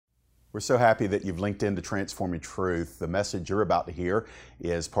We're so happy that you've linked into Transforming Truth. The message you're about to hear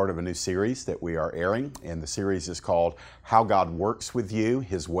is part of a new series that we are airing, and the series is called How God Works with You.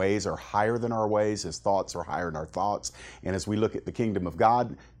 His ways are higher than our ways. His thoughts are higher than our thoughts. And as we look at the kingdom of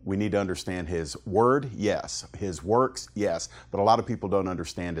God, we need to understand His word, yes. His works, yes. But a lot of people don't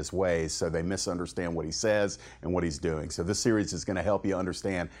understand His ways, so they misunderstand what He says and what He's doing. So this series is going to help you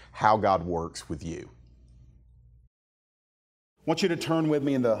understand how God works with you. I want you to turn with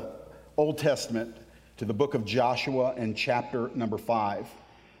me in the Old Testament to the book of Joshua and chapter number 5.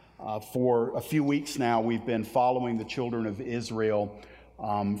 For a few weeks now, we've been following the children of Israel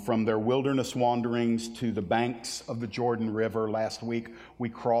from their wilderness wanderings to the banks of the Jordan River. Last week, we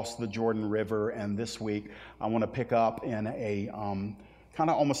crossed the Jordan River, and this week, I want to pick up in a kind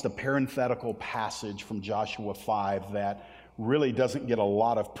of almost a parenthetical passage from Joshua 5 that really doesn't get a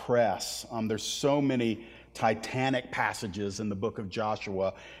lot of press. There's so many titanic passages in the book of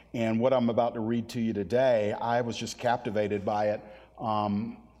Joshua, and what I'm about to read to you today, I was just captivated by it,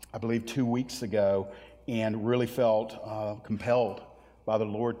 I believe 2 weeks ago, and really felt compelled by the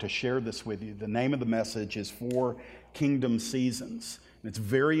Lord to share this with you. The name of the message is 4 Kingdom Seasons. And it's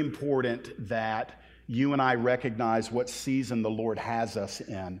very important that you and I recognize what season the Lord has us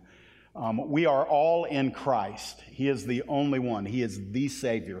in. We are all in Christ. He is the only one. He is the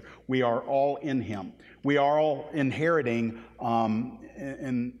Savior. We are all in Him. We are all inheriting,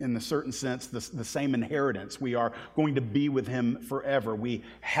 in a certain sense, the same inheritance. We are going to be with Him forever. We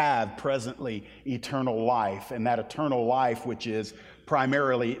have presently eternal life, and that eternal life, which is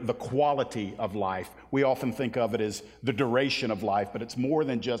primarily the quality of life. We often think of it as the duration of life, but it's more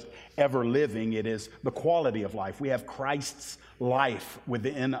than just ever living. It is the quality of life. We have Christ's life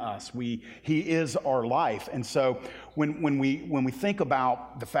within us. He is our life. And so when we think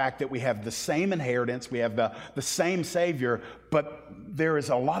about the fact that we have the same inheritance, we have the same Savior, but there is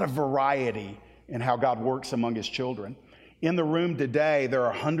a lot of variety in how God works among His children. In the room today, there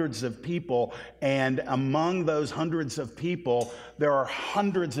are hundreds of people, and among those hundreds of people, there are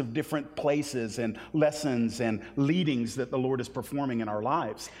hundreds of different places and lessons and leadings that the Lord is performing in our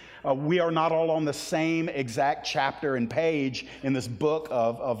lives. We are not all on the same exact chapter and page in this book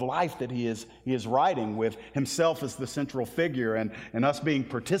of life that He is writing, with Himself as the central figure and us being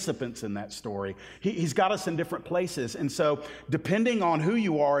participants in that story. He's got us in different places, and so depending on who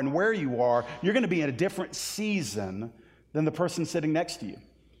you are and where you are, you're going to be in a different season than the person sitting next to you.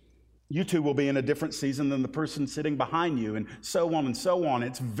 You too will be in a different season than the person sitting behind you, and so on and so on.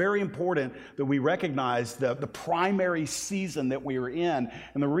 It's very important that we recognize the primary season that we are in.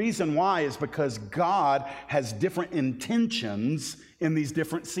 And the reason why is because God has different intentions in these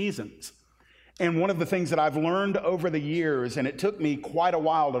different seasons. And one of the things that I've learned over the years, and it took me quite a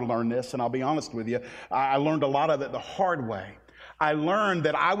while to learn this, and I'll be honest with you, I learned a lot of it the hard way. I learned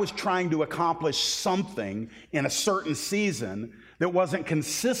that I was trying to accomplish something in a certain season that wasn't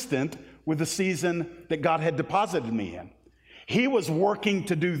consistent with the season that God had deposited me in. He was working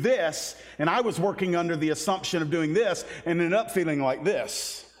to do this, and I was working under the assumption of doing this, and ended up feeling like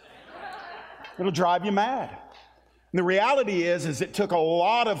this. It'll drive you mad. And the reality is it took a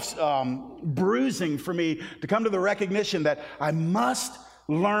lot of bruising for me to come to the recognition that I must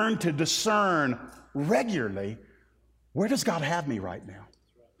learn to discern regularly, where does God have me right now?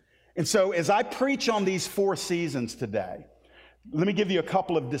 And so as I preach on these 4 seasons today, let me give you a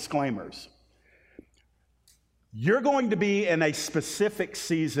couple of disclaimers. You're going to be in a specific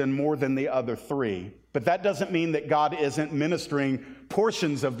season more than the other 3, but that doesn't mean that God isn't ministering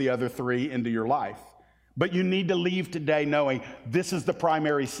portions of the other 3 into your life. But you need to leave today knowing this is the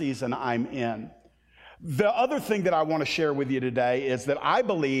primary season I'm in. The other thing that I want to share with you today is that I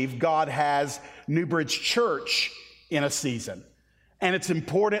believe God has New Bridge Church in a season. And it's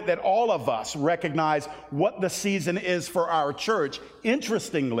important that all of us recognize what the season is for our church.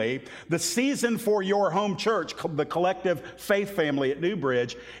 Interestingly, the season for your home church, the collective faith family at New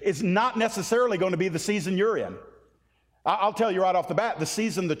Bridge, is not necessarily going to be the season you're in. I'll tell you right off the bat, the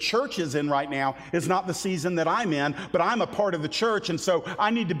season the church is in right now is not the season that I'm in, but I'm a part of the church, and so I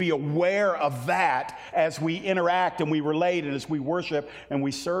need to be aware of that as we interact and we relate and as we worship and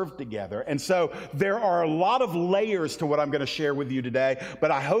we serve together. And so there are a lot of layers to what I'm going to share with you today, but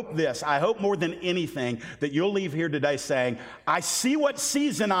I hope more than anything that you'll leave here today saying, I see what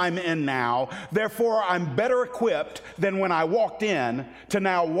season I'm in now, therefore I'm better equipped than when I walked in to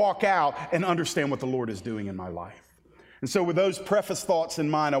now walk out and understand what the Lord is doing in my life. And so with those preface thoughts in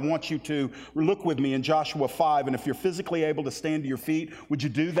mind, I want you to look with me in Joshua 5. And if you're physically able to stand to your feet, would you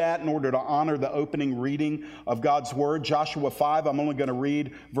do that in order to honor the opening reading of God's Word? Joshua 5, I'm only going to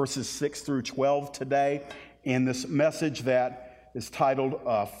read verses 6 through 12 today. And this message that is titled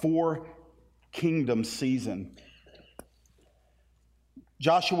Four Kingdom Season.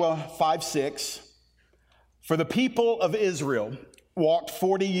 Joshua 5:6. For the people of Israel walked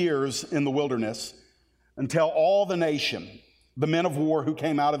 40 years in the wilderness until all the nation, the men of war who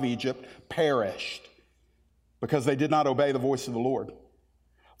came out of Egypt, perished because they did not obey the voice of the Lord.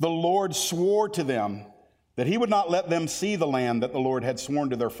 The Lord swore to them that he would not let them see the land that the Lord had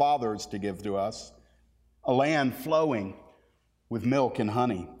sworn to their fathers to give to us, a land flowing with milk and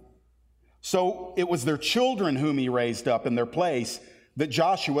honey. So it was their children whom he raised up in their place that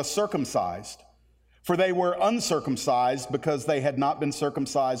Joshua circumcised. For they were uncircumcised because they had not been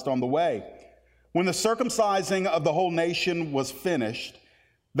circumcised on the way. When the circumcising of the whole nation was finished,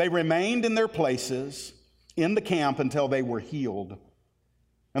 they remained in their places in the camp until they were healed.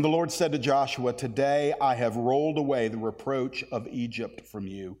 And the Lord said to Joshua, today I have rolled away the reproach of Egypt from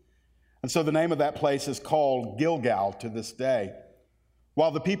you. And so the name of that place is called Gilgal to this day.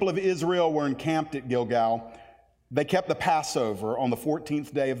 While the people of Israel were encamped at Gilgal, they kept the Passover on the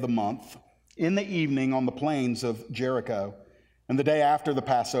 14th day of the month, in the evening on the plains of Jericho. And the day after the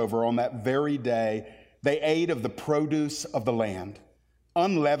Passover, on that very day, they ate of the produce of the land,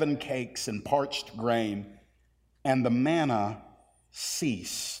 unleavened cakes and parched grain, and the manna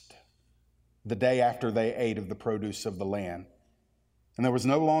ceased the day after they ate of the produce of the land. And there was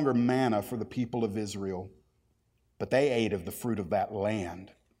no longer manna for the people of Israel, but they ate of the fruit of that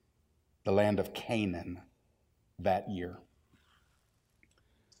land, the land of Canaan, that year.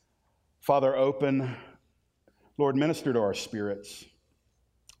 Father, Lord, minister to our spirits.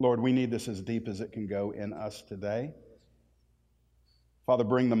 Lord, we need this as deep as it can go in us today. Father,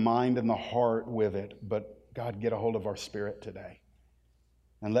 bring the mind and the heart with it, but God, get a hold of our spirit today.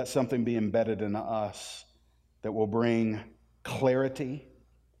 And let something be embedded in us that will bring clarity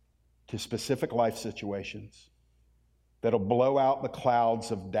to specific life situations, that'll blow out the clouds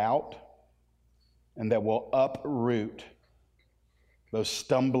of doubt, and that will uproot those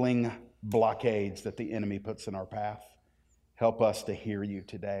stumbling blockades that the enemy puts in our path. Help us to hear you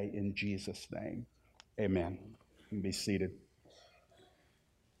today in Jesus' name. Amen. You can be seated.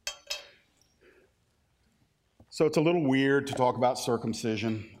 So it's a little weird to talk about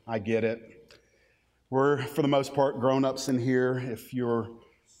circumcision. I get it. We're, for the most part, grown-ups in here. If you're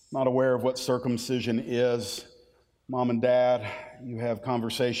not aware of what circumcision is, mom and dad, you have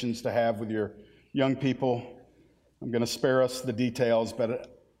conversations to have with your young people. I'm going to spare us the details,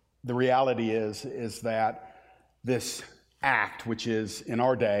 but the reality is that this act, which is in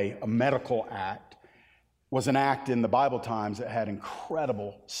our day a medical act, was an act in the Bible times that had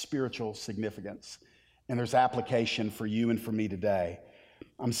incredible spiritual significance. And there's application for you and for me today.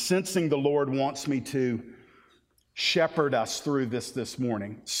 I'm sensing the Lord wants me to shepherd us through this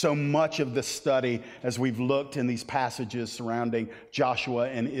morning. So much of the study, as we've looked in these passages surrounding Joshua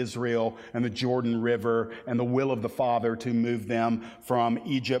and Israel and the Jordan River and the will of the Father to move them from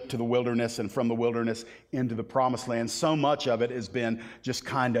Egypt to the wilderness and from the wilderness into the promised land, so much of it has been just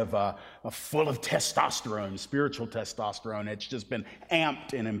kind of full of testosterone, spiritual testosterone. It's just been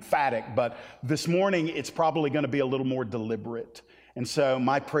amped and emphatic. But this morning, it's probably going to be a little more deliberate. And so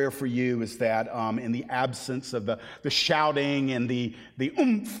my prayer for you is that in the absence of the shouting and the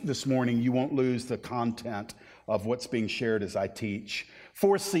oomph this morning, you won't lose the content of what's being shared as I teach.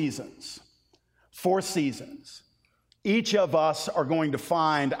 4 seasons. 4 seasons. Each of us are going to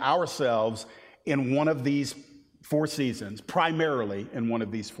find ourselves in one of these 4 seasons, primarily in one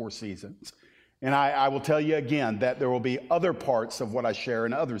of these 4 seasons. And I will tell you again that there will be other parts of what I share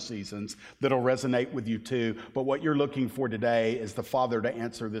in other seasons that'll resonate with you too. But what you're looking for today is the Father to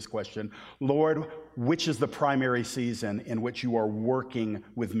answer this question. Lord, which is the primary season in which you are working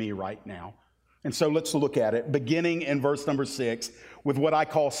with me right now? And so let's look at it, beginning in verse number 6 with what I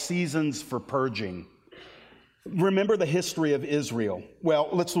call seasons for purging. Remember the history of Israel. Well,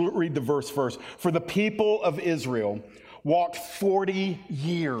 let's read the verse first. For the people of Israel walked 40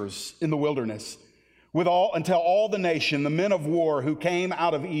 years in the wilderness until all the nation, the men of war who came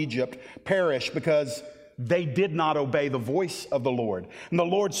out of Egypt, perished because they did not obey the voice of the Lord. And the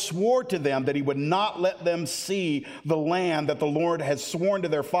Lord swore to them that he would not let them see the land that the Lord has sworn to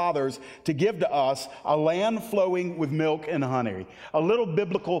their fathers to give to us, a land flowing with milk and honey. A little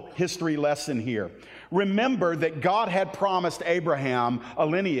biblical history lesson here. Remember that God had promised Abraham a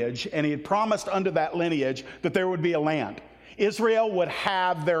lineage, and he had promised unto that lineage that there would be a land. Israel would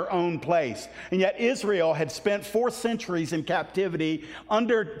have their own place. And yet Israel had spent 4 centuries in captivity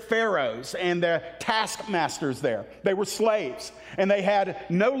under pharaohs and their taskmasters there. They were slaves, and they had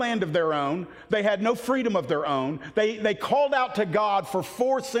no land of their own. They had no freedom of their own. They called out to God for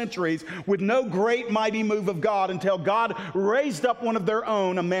 4 centuries with no great mighty move of God until God raised up one of their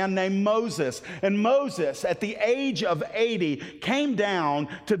own, a man named Moses. And Moses, at the age of 80, came down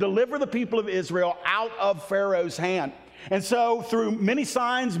to deliver the people of Israel out of Pharaoh's hand. And so through many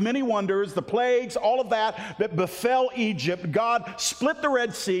signs, many wonders, the plagues, all of that befell Egypt, God split the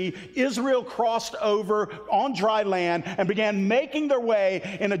Red Sea. Israel crossed over on dry land and began making their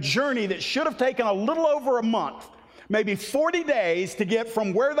way in a journey that should have taken a little over a month, maybe 40 days, to get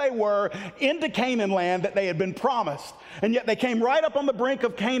from where they were into Canaan land that they had been promised. And yet they came right up on the brink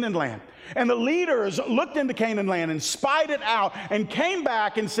of Canaan land. And the leaders looked into Canaan land and spied it out and came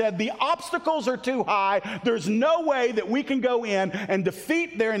back and said, the obstacles are too high. There's no way that we can go in and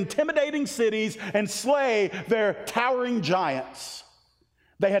defeat their intimidating cities and slay their towering giants.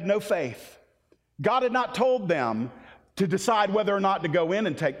 They had no faith. God had not told them to decide whether or not to go in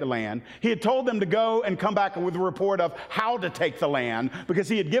and take the land. He had told them to go and come back with a report of how to take the land, because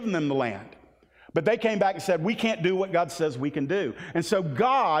he had given them the land. But they came back and said, we can't do what God says we can do. And so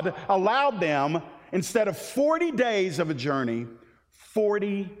God allowed them, instead of 40 days of a journey,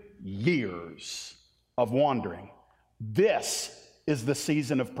 40 years of wandering. This is the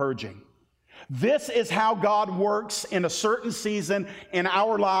season of purging. This is how God works in a certain season in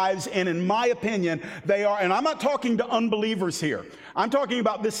our lives, and in my opinion, they are, and I'm not talking to unbelievers here. I'm talking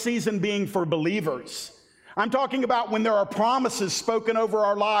about this season being for believers. I'm talking about when there are promises spoken over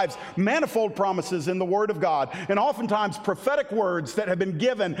our lives, manifold promises in the Word of God, and oftentimes prophetic words that have been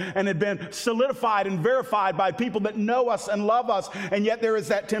given and have been solidified and verified by people that know us and love us, and yet there is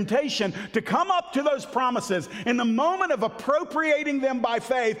that temptation to come up to those promises in the moment of appropriating them by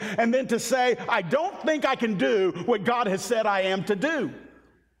faith, and then to say, I don't think I can do what God has said I am to do.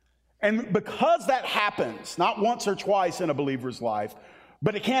 And because that happens, not once or twice in a believer's life,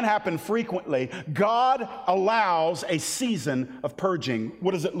 but it can happen frequently, God allows a season of purging.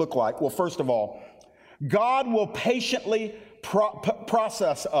 What does it look like? Well, first of all, God will patiently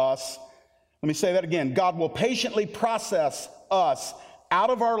process us. Let me say that again. God will patiently process us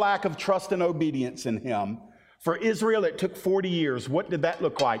out of our lack of trust and obedience in him. For Israel, it took 40 years. What did that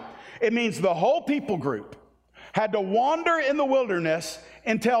look like? It means the whole people group had to wander in the wilderness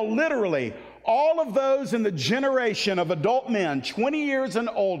until literally all of those in the generation of adult men, 20 years and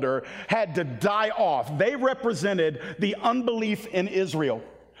older, had to die off. They represented the unbelief in Israel.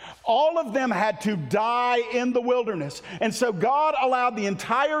 All of them had to die in the wilderness. And so God allowed the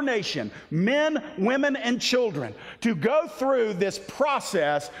entire nation, men, women, and children, to go through this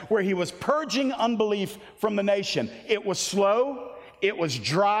process where he was purging unbelief from the nation. It was slow. It was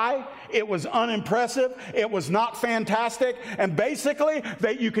dry. It was unimpressive. It was not fantastic. And basically,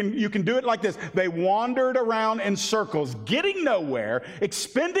 you can do it like this. They wandered around in circles, getting nowhere,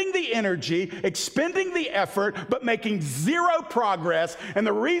 expending the energy, expending the effort, but making zero progress. And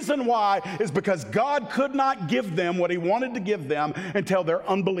the reason why is because God could not give them what he wanted to give them until their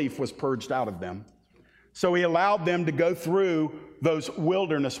unbelief was purged out of them. So he allowed them to go through those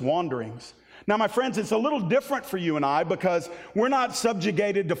wilderness wanderings. Now, my friends, it's a little different for you and I, because we're not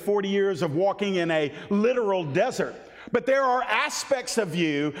subjugated to 40 years of walking in a literal desert. But there are aspects of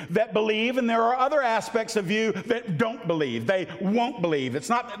you that believe, and there are other aspects of you that don't believe. They won't believe. It's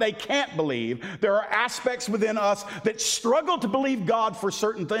not that they can't believe. There are aspects within us that struggle to believe God for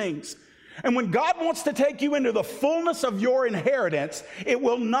certain things. And when God wants to take you into the fullness of your inheritance, it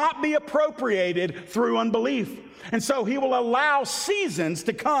will not be appropriated through unbelief. And so he will allow seasons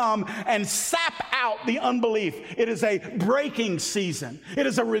to come and sap out the unbelief. It is a breaking season. It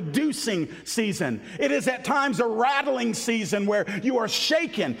is a reducing season. It is at times a rattling season where you are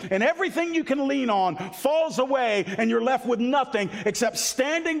shaken and everything you can lean on falls away and you're left with nothing except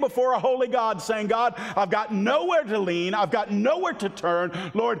standing before a holy God saying, God, I've got nowhere to lean. I've got nowhere to turn.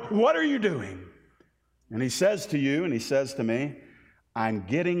 Lord, what are you doing? And he says to you, and he says to me, I'm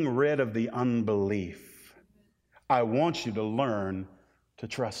getting rid of the unbelief. I want you to learn to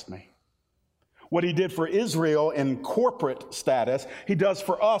trust me. What he did for Israel in corporate status, he does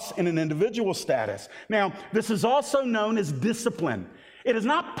for us in an individual status. Now, this is also known as discipline. It is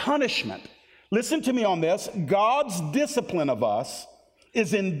not punishment. Listen to me on this. God's discipline of us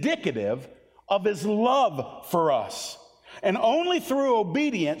is indicative of his love for us. And only through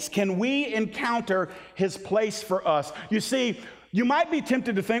obedience can we encounter his place for us. You see, you might be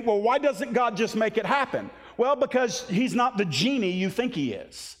tempted to think, well, why doesn't God just make it happen? Well, because he's not the genie you think he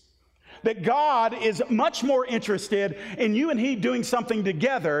is. that God is much more interested in you and he doing something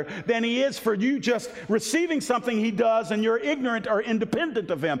together than he is for you just receiving something he does and you're ignorant or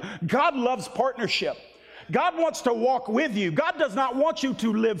independent of him. God loves partnership. God wants to walk with you. God does not want you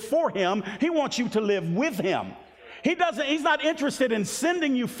to live for him. He wants you to live with him. He's not interested in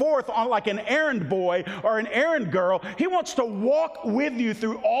sending you forth on like an errand boy or an errand girl. He wants to walk with you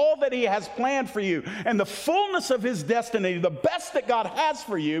through all that he has planned for you and the fullness of his destiny, the best that God has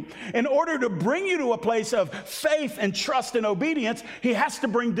for you. In order to bring you to a place of faith and trust and obedience, he has to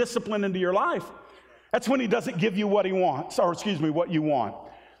bring discipline into your life. That's when he doesn't give you what he wants, or what you want.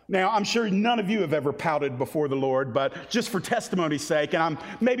 Now, I'm sure none of you have ever pouted before the Lord, but just for testimony's sake, and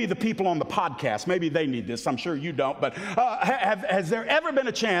maybe the people on the podcast, maybe they need this. I'm sure you don't, but has there ever been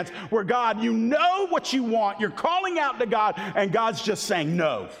a chance where God, you know what you want, you're calling out to God, and God's just saying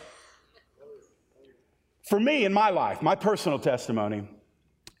no? For me, in my life, my personal testimony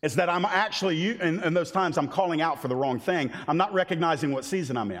is that I'm actually, in those times I'm calling out for the wrong thing. I'm not recognizing what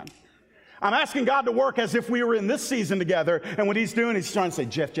season I'm in. I'm asking God to work as if we were in this season together, and what he's doing, he's trying to say,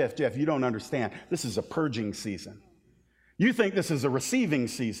 Jeff, you don't understand. This is a purging season. You think this is a receiving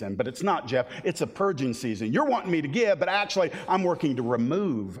season, but it's not, Jeff. It's a purging season. You're wanting me to give, but actually I'm working to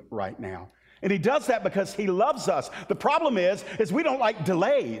remove right now. And he does that because he loves us. The problem is we don't like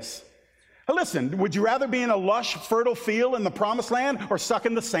delays. Now listen, would you rather be in a lush, fertile field in the promised land or suck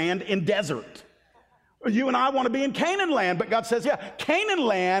in the sand in desert? You and I want to be in Canaan land, but God says, Canaan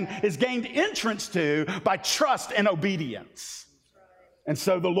land is gained entrance to by trust and obedience. And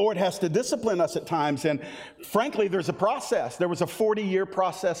so the Lord has to discipline us at times. And frankly, there's a process. There was a 40-year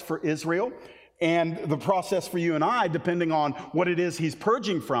process for Israel. And the process for you and I, depending on what it is he's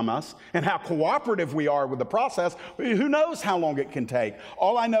purging from us and how cooperative we are with the process, who knows how long it can take.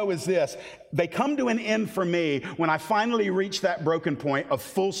 All I know is this: they come to an end for me when I finally reach that broken point of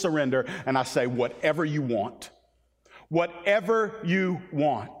full surrender and I say, whatever you want. Whatever you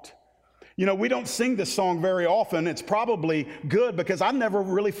want. You know, we don't sing this song very often. It's probably good because I've never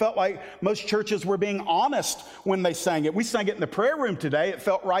really felt like most churches were being honest when they sang it. We sang it in the prayer room today. It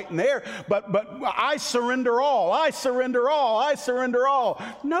felt right in there. But I surrender all. I surrender all. I surrender all.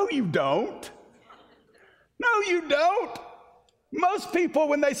 No, you don't. No, you don't. Most people,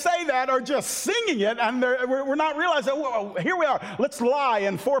 when they say that, are just singing it, and we're not realizing, well, here we are. Let's lie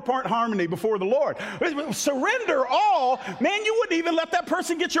in 4-part harmony before the Lord. Surrender all. Man, you wouldn't even let that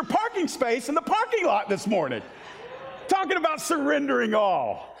person get your parking space in the parking lot this morning. Talking about surrendering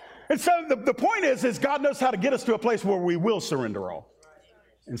all. And so the point is God knows how to get us to a place where we will surrender all.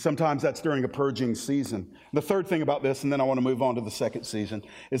 And sometimes that's during a purging season. The third thing about this, and then I want to move on to the second season,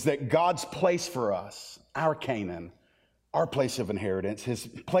 is that God's place for us, our Canaan, our place of inheritance, his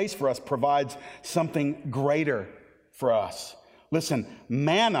place for us provides something greater for us. Listen,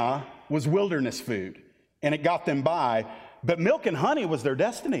 manna was wilderness food, and it got them by, but milk and honey was their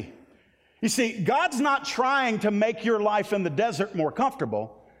destiny. You see, God's not trying to make your life in the desert more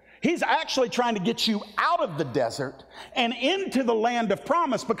comfortable. He's actually trying to get you out of the desert and into the land of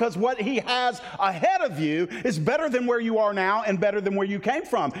promise, because what he has ahead of you is better than where you are now and better than where you came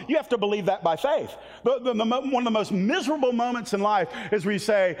from. You have to believe that by faith. One of the most miserable moments in life is where you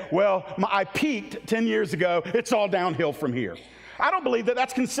say, well, I peaked 10 years ago. It's all downhill from here. I don't believe that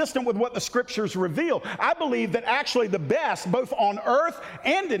that's consistent with what the scriptures reveal. I believe that actually the best, both on earth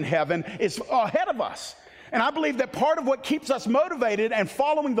and in heaven, is ahead of us. And I believe that part of what keeps us motivated and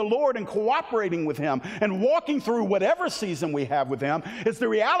following the Lord and cooperating with him and walking through whatever season we have with him is the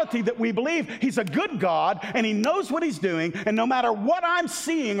reality that we believe he's a good God and he knows what he's doing. And no matter what I'm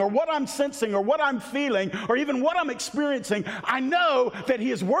seeing or what I'm sensing or what I'm feeling or even what I'm experiencing, I know that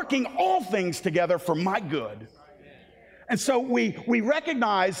he is working all things together for my good. And so we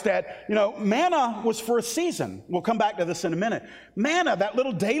recognize that, manna was for a season. We'll come back to this in a minute. Manna, that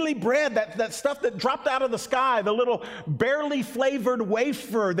little daily bread, that stuff that dropped out of the sky, the little barely flavored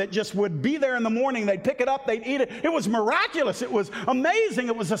wafer that just would be there in the morning. They'd pick it up, they'd eat it. It was miraculous. It was amazing.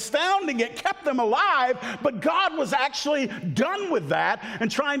 It was astounding. It kept them alive. But God was actually done with that and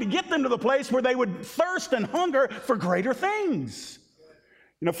trying to get them to the place where they would thirst and hunger for greater things.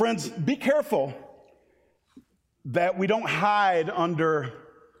 Friends, be careful that we don't hide under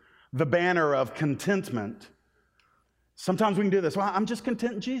the banner of contentment. Sometimes we can do this. Well, I'm just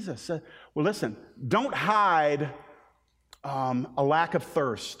content in Jesus. Well, listen, don't hide a lack of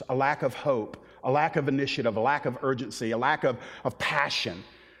thirst, a lack of hope, a lack of initiative, a lack of urgency, a lack of passion.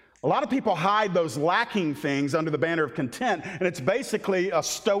 A lot of people hide those lacking things under the banner of content, and it's basically a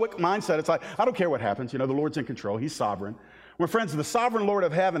stoic mindset. It's like, I don't care what happens. The Lord's in control. He's sovereign. Well, friends, the sovereign Lord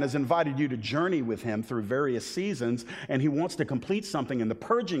of heaven has invited you to journey with him through various seasons, and he wants to complete something in the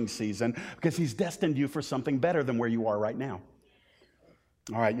purging season because he's destined you for something better than where you are right now.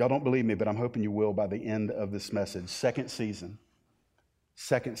 All right, y'all don't believe me, but I'm hoping you will by the end of this message. Second season.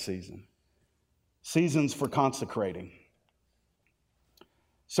 Seasons for consecrating.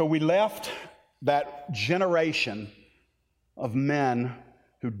 So we left that generation of men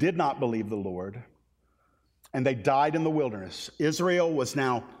who did not believe the Lord, and they died in the wilderness. Israel was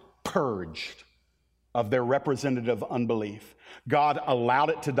now purged of their representative unbelief. God allowed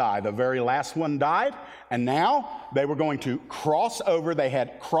it to die. The very last one died, and now they were going to cross over. They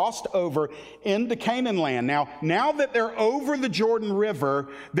had crossed over into Canaan land. Now that they're over the Jordan River,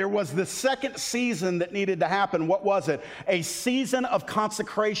 there was the second season that needed to happen. What was it? A season of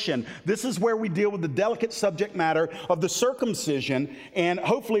consecration. This is where we deal with the delicate subject matter of the circumcision, and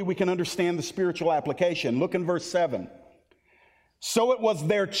hopefully we can understand the spiritual application. Look in verse 7. So it was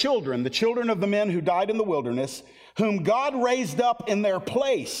their children, the children of the men who died in the wilderness, whom God raised up in their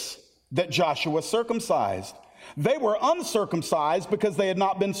place, that Joshua circumcised. They were uncircumcised because they had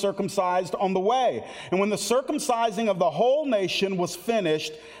not been circumcised on the way. And when the circumcising of the whole nation was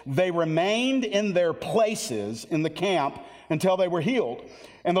finished, they remained in their places in the camp until they were healed.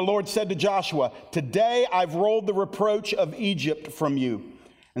 And the Lord said to Joshua, "Today I've rolled the reproach of Egypt from you."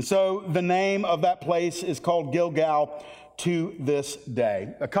 And so the name of that place is called Gilgal to this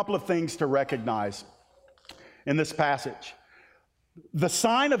day. A couple of things to recognize in this passage. The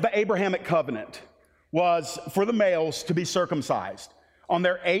sign of the Abrahamic covenant was for the males to be circumcised on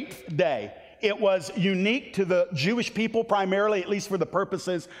their 8th day. It was unique to the Jewish people primarily, at least for the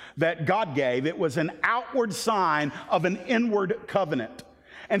purposes that God gave. It was an outward sign of an inward covenant.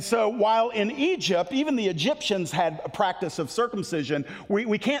 And so while in Egypt, even the Egyptians had a practice of circumcision,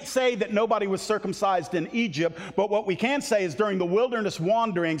 we can't say that nobody was circumcised in Egypt, but what we can say is during the wilderness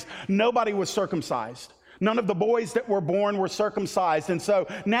wanderings, nobody was circumcised. None of the boys that were born were circumcised. And so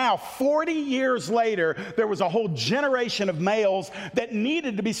now, 40 years later, there was a whole generation of males that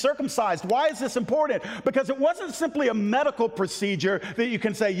needed to be circumcised. Why is this important? Because it wasn't simply a medical procedure that you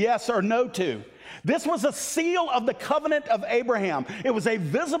can say yes or no to. This was a seal of the covenant of Abraham. It was a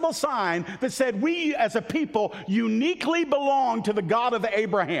visible sign that said we as a people uniquely belong to the God of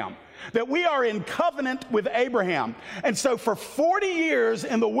Abraham, that we are in covenant with Abraham. And so for 40 years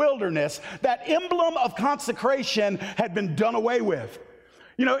in the wilderness, that emblem of consecration had been done away with.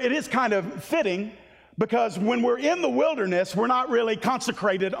 You know, it is kind of fitting because when we're in the wilderness, we're not really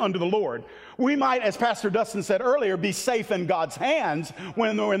consecrated unto the Lord. We might, as Pastor Dustin said earlier, be safe in God's hands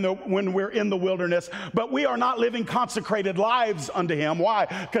when we're in the wilderness, but we are not living consecrated lives unto him. Why?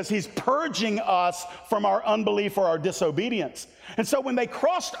 Because he's purging us from our unbelief or our disobedience. And so when they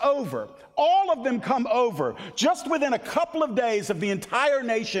crossed over, all of them come over just within a couple of days of the entire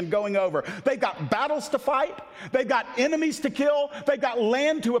nation going over. They've got battles to fight. They've got enemies to kill. They've got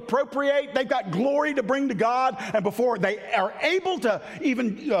land to appropriate. They've got glory to bring to God. And before they are able to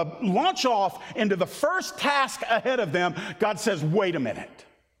even launch off into the first task ahead of them, God says, wait a minute.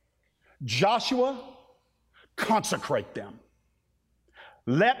 Joshua, consecrate them.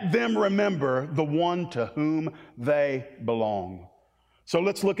 Let them remember the one to whom they belong. So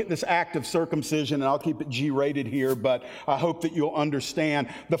let's look at this act of circumcision, and I'll keep it G-rated here, but I hope that you'll understand.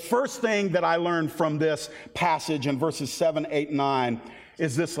 The first thing that I learned from this passage in verses 7, 8, 9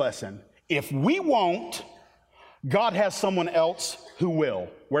 is this lesson. If we won't, God has someone else who will.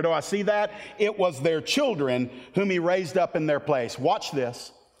 Where do I see that? It was their children whom he raised up in their place. Watch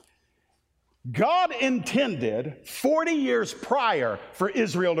this. God intended 40 years prior for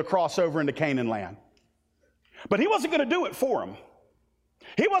Israel to cross over into Canaan land. But he wasn't going to do it for them.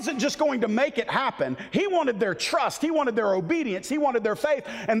 He wasn't just going to make it happen. He wanted their trust. He wanted their obedience. He wanted their faith.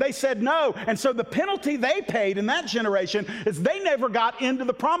 And they said no. And so the penalty they paid in that generation is they never got into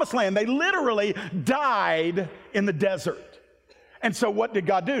the promised land. They literally died in the desert. And so what did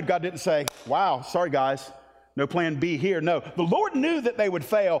God do? God didn't say, wow, sorry guys, no plan B here. No, the Lord knew that they would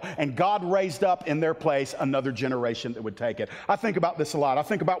fail, and God raised up in their place another generation that would take it. I think about this a lot. I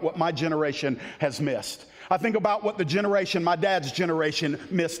think about what my generation has missed. I think about what my dad's generation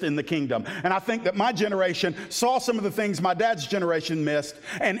missed in the kingdom. And I think that my generation saw some of the things my dad's generation missed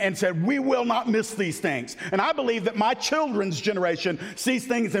and said, we will not miss these things. And I believe that my children's generation sees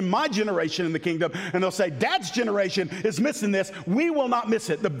things in my generation in the kingdom, and they'll say, Dad's generation is missing this. We will not miss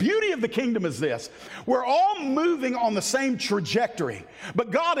it. The beauty of the kingdom is this. We're all moving on the same trajectory, but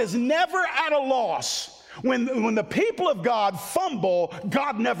God is never at a loss. When the people of God fumble,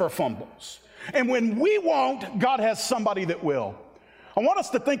 God never fumbles. And when we won't, God has somebody that will. I want us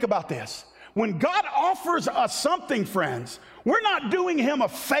to think about this. When God offers us something, friends, we're not doing him a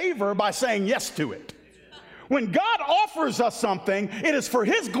favor by saying yes to it. When God offers us something, it is for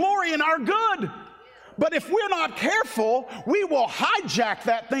his glory and our good. But if we're not careful, we will hijack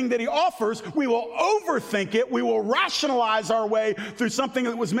that thing that he offers. We will overthink it. We will rationalize our way through something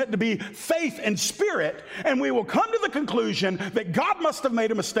that was meant to be faith and spirit. And we will come to the conclusion that God must have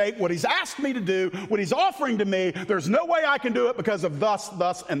made a mistake. What he's asked me to do, what he's offering to me, there's no way I can do it because of thus,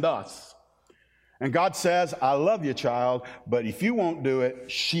 thus, and thus. And God says, I love you, child, but if you won't do it,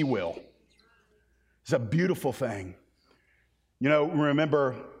 she will. It's a beautiful thing. You know,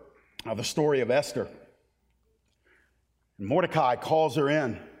 remember the story of Esther. Mordecai calls her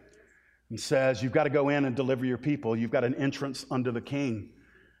in and says, you've got to go in and deliver your people. You've got an entrance under the king.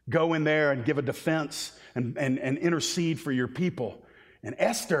 Go in there and give a defense and intercede for your people. And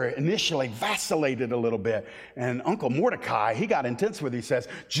Esther initially vacillated a little bit. And Uncle Mordecai, he got intense with it. He says,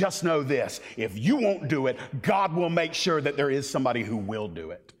 just know this, if you won't do it, God will make sure that there is somebody who will do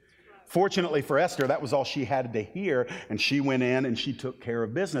it. Fortunately for Esther, that was all she had to hear, and she went in and she took care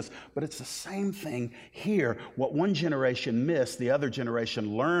of business. But it's the same thing here. What one generation missed, the other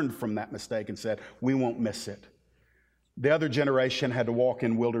generation learned from that mistake and said, we won't miss it. The other generation had to walk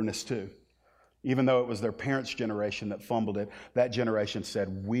in wilderness too. Even though it was their parents' generation that fumbled it, that generation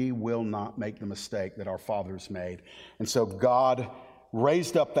said, we will not make the mistake that our fathers made. And so God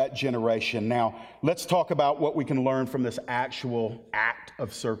raised up that generation. Now, let's talk about what we can learn from this actual act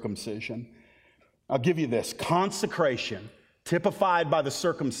of circumcision. I'll give you this. Consecration, typified by the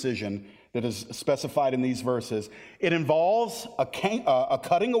circumcision that is specified in these verses, it involves a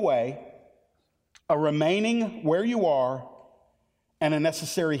cutting away, a remaining where you are, and a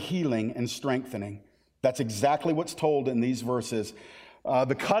necessary healing and strengthening. That's exactly what's told in these verses.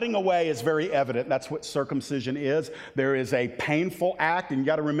 The cutting away is very evident. That's what circumcision is. There is a painful act, and you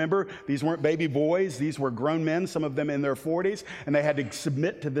got to remember, these weren't baby boys. These were grown men, some of them in their 40s, and they had to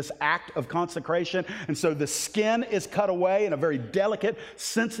submit to this act of consecration. And so the skin is cut away in a very delicate,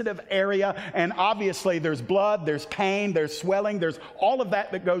 sensitive area, and obviously there's blood, there's pain, there's swelling, there's all of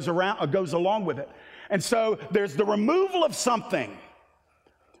that that goes along with it. And so there's the removal of something.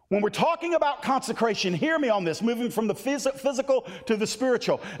 When we're talking about consecration, hear me on this, moving from the physical to the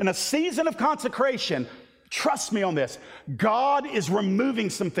spiritual. In a season of consecration, trust me on this, God is removing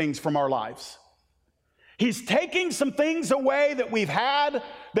some things from our lives. He's taking some things away that we've had,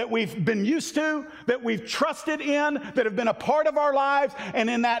 that we've been used to, that we've trusted in, that have been a part of our lives. And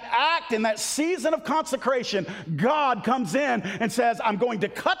in that act, in that season of consecration, God comes in and says, I'm going to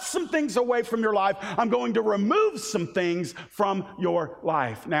cut some things away from your life. I'm going to remove some things from your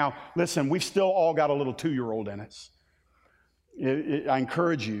life. Now, listen, we've still all got a little 2-year-old in us. I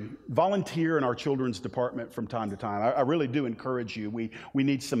encourage you, volunteer in our children's department from time to time. I really do encourage you. We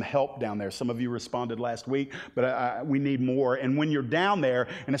need some help down there. Some of you responded last week, but we need more. And when you're down there,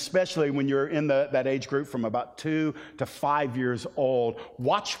 and especially when you're in that age group from about 2 to 5 years old,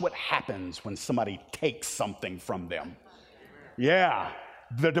 watch what happens when somebody takes something from them. Yeah,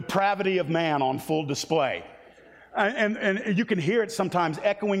 the depravity of man on full display. And you can hear it sometimes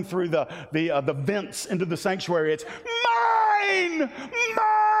echoing through the vents into the sanctuary. It's mine,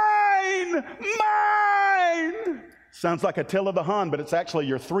 mine, mine. Sounds like Attila the Hun, but it's actually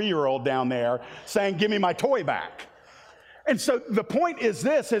your 3-year-old down there saying, give me my toy back. And so the point is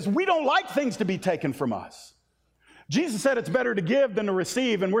this, is we don't like things to be taken from us. Jesus said it's better to give than to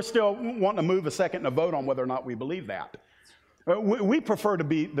receive, and we're still wanting to move a second and a vote on whether or not we believe that. We prefer to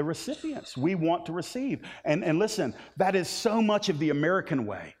be the recipients. We want to receive. And listen, that is so much of the American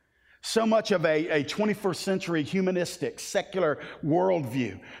way, so much of a 21st century humanistic, secular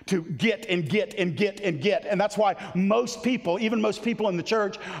worldview, to get and get and get and get. And that's why most people, even most people in the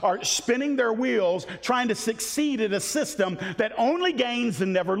church, are spinning their wheels trying to succeed at a system that only gains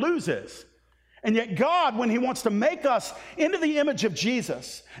and never loses. And yet God, when he wants to make us into the image of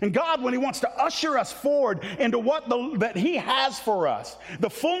Jesus, and God, when he wants to usher us forward into that he has for us, the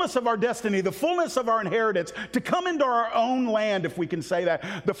fullness of our destiny, the fullness of our inheritance, to come into our own land, if we can say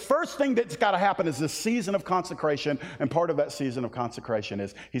that, the first thing that's got to happen is this season of consecration, and part of that season of consecration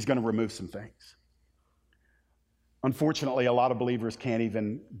is he's going to remove some things. Unfortunately, a lot of believers can't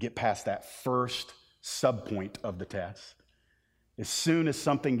even get past that first subpoint of the test. As soon as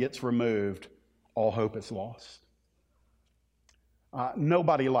something gets removed, all hope is lost.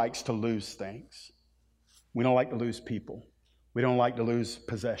 Nobody likes to lose things. We don't like to lose people. We don't like to lose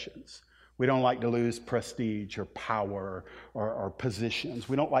possessions. We don't like to lose prestige or power or positions.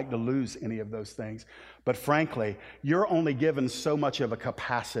 We don't like to lose any of those things. But frankly, you're only given so much of a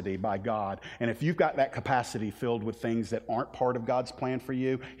capacity by God. And if you've got that capacity filled with things that aren't part of God's plan for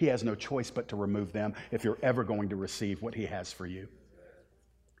you, He has no choice but to remove them if you're ever going to receive what He has for you.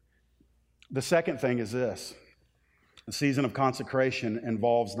 The second thing is this. The season of consecration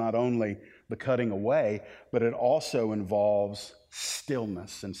involves not only the cutting away, but it also involves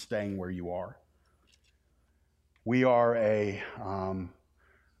stillness and staying where you are. We are a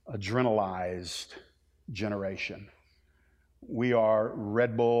adrenalized generation. We are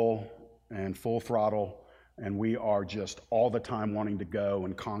Red Bull and full throttle, and we are just all the time wanting to go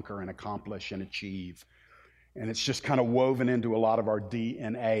and conquer and accomplish and achieve. And it's just kind of woven into a lot of our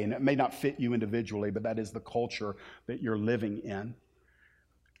DNA. And it may not fit you individually, but that is the culture that you're living in.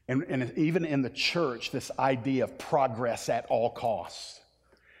 And even in the church, this idea of progress at all costs.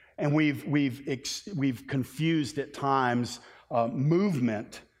 And we've confused at times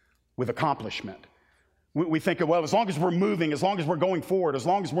movement with accomplishment. We think, well, as long as we're moving, as long as we're going forward, as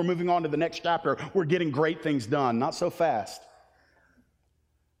long as we're moving on to the next chapter, we're getting great things done. Not so fast.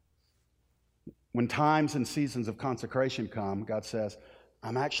 When times and seasons of consecration come, God says,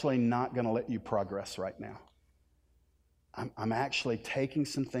 I'm actually not going to let you progress right now. I'm actually taking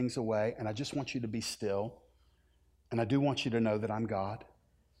some things away, and I just want you to be still. And I do want you to know that I'm God.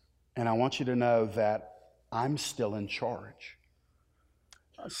 And I want you to know that I'm still in charge.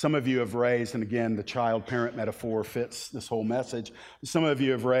 Some of you have raised, and again, the child-parent metaphor fits this whole message. Some of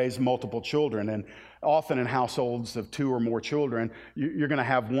you have raised multiple children, and often in households of 2 or more children, you're going to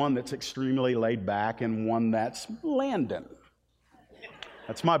have one that's extremely laid back and one that's Landon.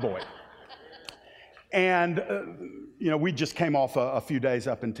 That's my boy. And, we just came off a few days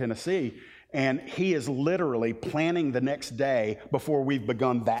up in Tennessee, and he is literally planning the next day before we've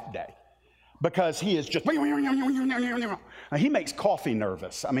begun that day. Because he is just, he makes coffee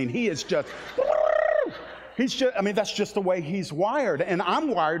nervous. I mean, that's just the way he's wired. And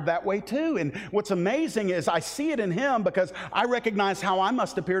I'm wired that way too. And what's amazing is I see it in him because I recognize how I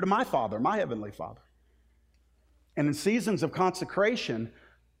must appear to my Father, my Heavenly Father. And in seasons of consecration,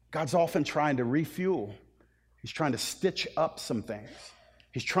 God's often trying to refuel. He's trying to stitch up some things.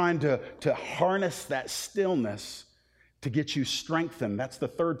 He's trying to harness that stillness to get you strengthened. That's the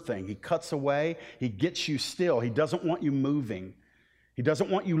third thing. He cuts away. He gets you still. He doesn't want you moving. He doesn't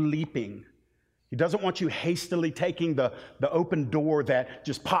want you leaping. He doesn't want you hastily taking the open door that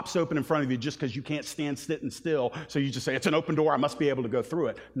just pops open in front of you just because you can't stand sitting still. So you just say, it's an open door. I must be able to go through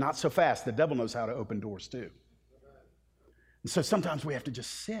it. Not so fast. The devil knows how to open doors too. And so sometimes we have to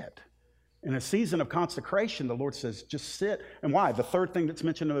just sit. In a season of consecration, the Lord says, just sit. And why? The third thing that's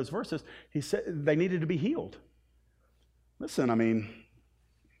mentioned in those verses, He said they needed to be healed. Listen, I'm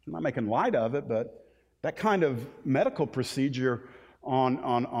not making light of it, but that kind of medical procedure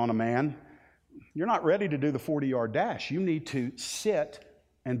on a man, you're not ready to do the 40-yard dash. You need to sit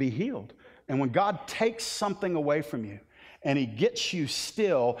and be healed. And when God takes something away from you and He gets you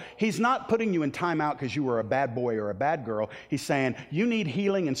still, He's not putting you in timeout because you were a bad boy or a bad girl. He's saying, you need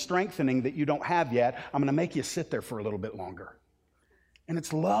healing and strengthening that you don't have yet. I'm going to make you sit there for a little bit longer. And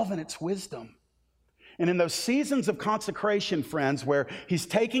it's love and it's wisdom. And in those seasons of consecration, friends, where He's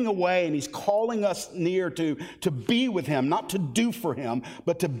taking away and He's calling us near to be with Him, not to do for Him,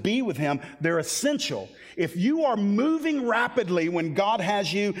 but to be with Him, they're essential. If you are moving rapidly when God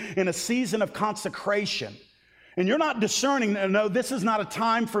has you in a season of consecration, and you're not discerning, no, this is not a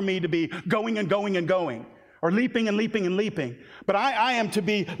time for me to be going and going and going, or leaping and leaping and leaping, but I am to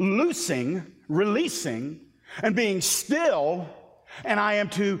be loosing, releasing, and being still. And I am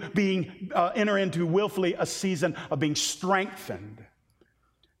to enter into willfully a season of being strengthened.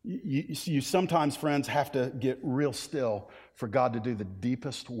 You sometimes, friends, have to get real still for God to do the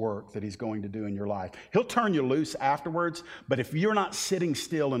deepest work that He's going to do in your life. He'll turn you loose afterwards, but if you're not sitting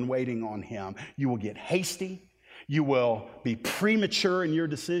still and waiting on Him, you will get hasty. You will be premature in your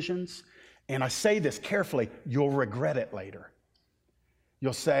decisions. And I say this carefully, you'll regret it later.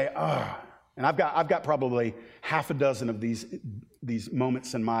 You'll say, and I've got probably half a dozen of these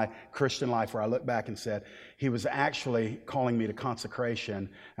moments in my Christian life where I look back and said, He was actually calling me to consecration,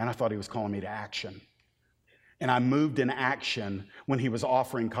 and I thought He was calling me to action. And I moved in action when He was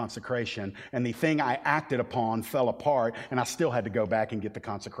offering consecration, and the thing I acted upon fell apart, and I still had to go back and get the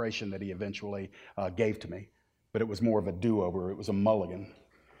consecration that He eventually gave to me. But it was more of a do-over. It was a mulligan.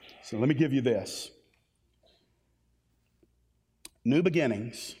 So let me give you this. New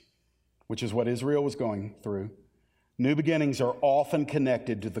beginnings, which is what Israel was going through, new beginnings are often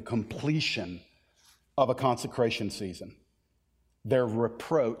connected to the completion of a consecration season. their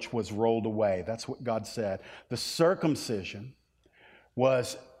reproach was rolled away. That's what God said. The circumcision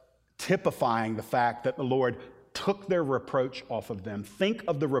was typifying the fact that the Lord took their reproach off of them. Think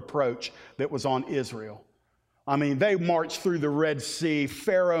of the reproach that was on Israel. I mean, they marched through the Red Sea.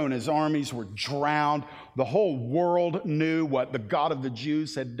 Pharaoh and his armies were drowned. The whole world knew what the God of the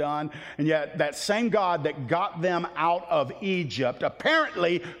Jews had done. And yet that same God that got them out of Egypt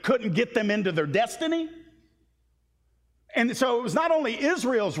apparently couldn't get them into their destiny. And so it was not only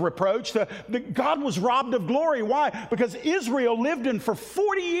Israel's reproach, God was robbed of glory. Why? Because Israel lived for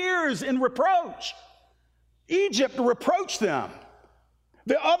 40 years in reproach. Egypt reproached them.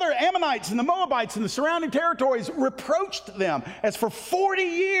 The other Ammonites and the Moabites and the surrounding territories reproached them as for 40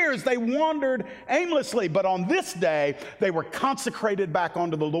 years they wandered aimlessly. But on this day, they were consecrated back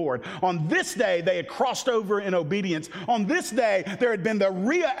unto the Lord. On this day, they had crossed over in obedience. On this day, there had been the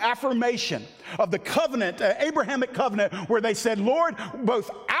reaffirmation of the covenant, Abrahamic covenant, where they said, Lord, both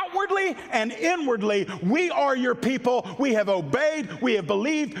outwardly and inwardly, we are your people. We have obeyed. We have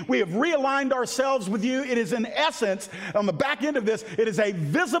believed. We have realigned ourselves with you. It is in essence, on the back end of this, it is a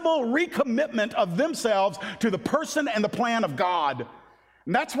visible recommitment of themselves to the person and the plan of God.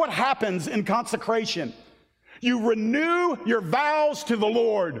 And that's what happens in consecration. You renew your vows to the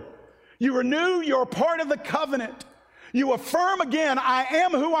Lord. You renew your part of the covenant. You affirm again, I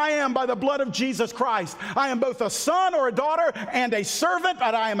am who I am by the blood of Jesus Christ. I am both a son or a daughter and a servant,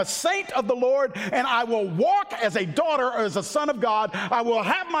 but I am a saint of the Lord, and I will walk as a daughter or as a son of God. I will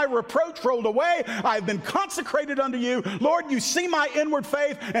have my reproach rolled away. I have been consecrated unto you. Lord, you see my inward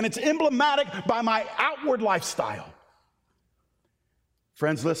faith, and it's emblematic by my outward lifestyle.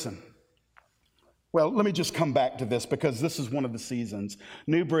 Friends, listen. Well, let me just come back to this because this is one of the seasons.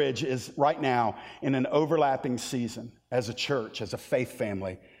 New Bridge is right now in an overlapping season as a church, as a faith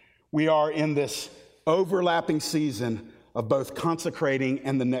family. We are in this overlapping season of both consecrating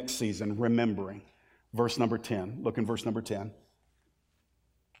and the next season, remembering. Verse number 10. Look in verse number 10.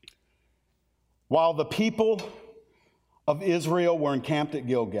 While the people of Israel were encamped at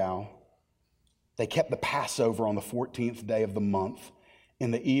Gilgal, they kept the Passover on the 14th day of the month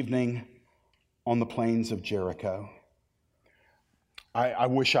in the evening on the plains of Jericho. I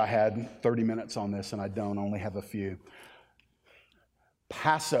wish I had 30 minutes on this, and I don't, I only have a few.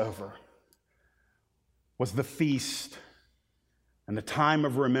 Passover was the feast and the time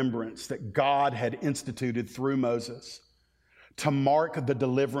of remembrance that God had instituted through Moses to mark the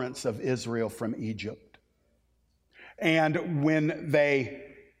deliverance of Israel from Egypt. And when they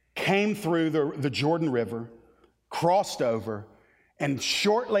came through the Jordan River, crossed over, and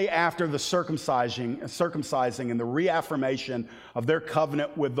shortly after the circumcising and the reaffirmation of their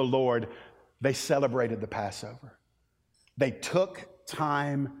covenant with the Lord, they celebrated the Passover. They took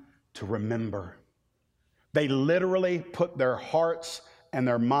time to remember. They literally put their hearts and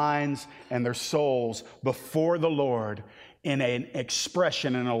their minds and their souls before the Lord in an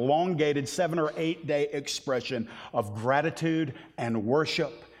expression, an elongated 7 or 8 day expression of gratitude and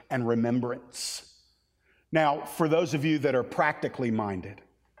worship and remembrance. Now, for those of you that are practically minded,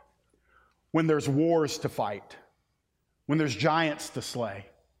 when there's wars to fight, when there's giants to slay,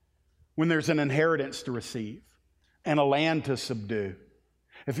 when there's an inheritance to receive and a land to subdue,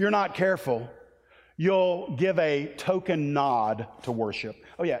 if you're not careful, you'll give a token nod to worship.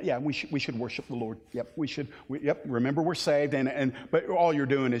 Oh yeah, we should worship the Lord. Yep, we should. Remember, we're saved, but all you're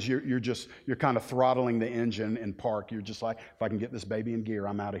doing is you're kind of throttling the engine in park. You're just like, if I can get this baby in gear,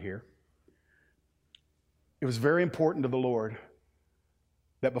 I'm out of here. It was very important to the Lord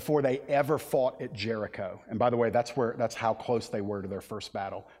that before they ever fought at Jericho, and by the way, that's how close they were to their first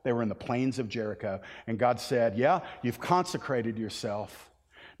battle. They were in the plains of Jericho, and God said, yeah, you've consecrated yourself.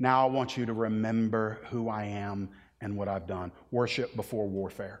 Now I want you to remember who I am and what I've done. Worship before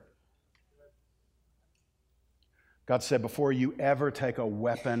warfare. God said, before you ever take a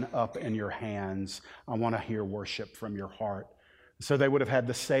weapon up in your hands, I want to hear worship from your heart. So they would have had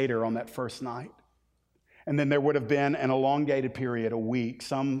the Seder on that first night. And then there would have been an elongated period, a week,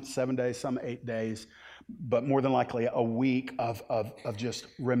 some 7 days, some 8 days, but more than likely a week of just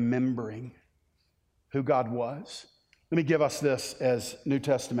remembering who God was. Let me give us this as New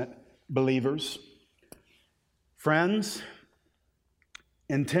Testament believers. Friends,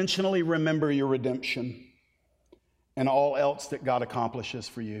 intentionally remember your redemption and all else that God accomplishes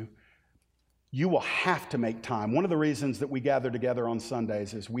for you. You will have to make time. One of the reasons that we gather together on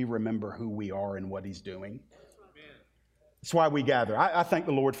Sundays is we remember who we are and what He's doing. That's why we gather. I thank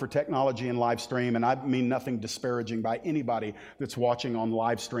the Lord for technology and live stream, and I mean nothing disparaging by anybody that's watching on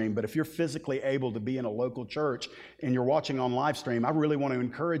live stream. But if you're physically able to be in a local church and you're watching on live stream, I really want to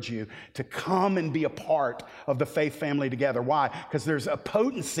encourage you to come and be a part of the faith family together. Why? Because there's a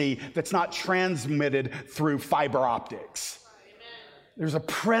potency that's not transmitted through fiber optics. There's a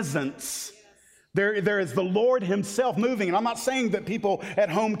presence. There is the Lord himself moving. And I'm not saying that people at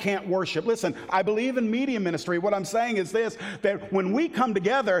home can't worship. Listen, I believe in media ministry. What I'm saying is this, that when we come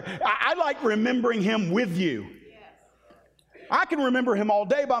together, I like remembering him with you. I can remember him all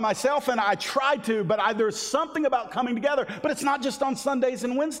day by myself, and I try to, but there's something about coming together. But it's not just on Sundays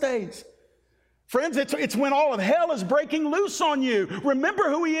and Wednesdays. Friends, it's when all of hell is breaking loose on you. Remember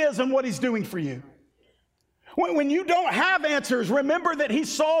who he is and what he's doing for you. When you don't have answers, remember that he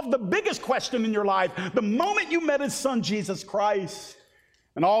solved the biggest question in your life the moment you met his son, Jesus Christ.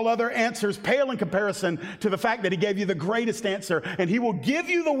 And all other answers pale in comparison to the fact that he gave you the greatest answer, and he will give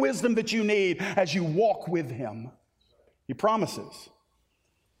you the wisdom that you need as you walk with him. He promises.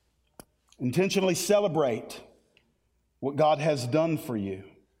 Intentionally celebrate what God has done for you.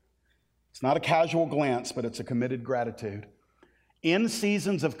 It's not a casual glance, but it's a committed gratitude. In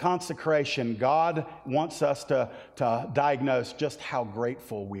seasons of consecration, God wants us to diagnose just how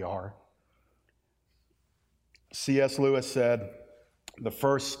grateful we are. C.S. Lewis said, the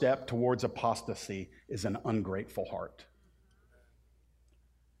first step towards apostasy is an ungrateful heart.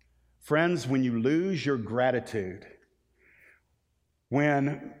 Friends, when you lose your gratitude,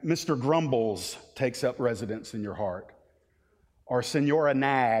 when Mr. Grumbles takes up residence in your heart, or Senora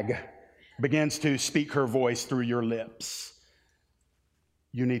Nag begins to speak her voice through your lips,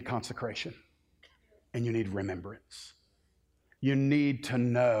 you need consecration, and you need remembrance. You need to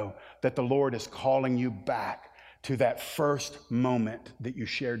know that the Lord is calling you back to that first moment that you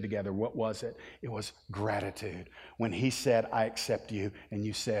shared together. What was it? It was gratitude. When he said, I accept you, and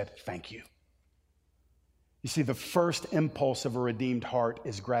you said, thank you. You see, the first impulse of a redeemed heart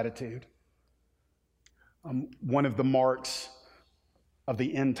is gratitude. One of the marks of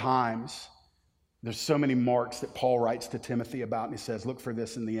the end times, there's so many marks that Paul writes to Timothy about, and he says, look for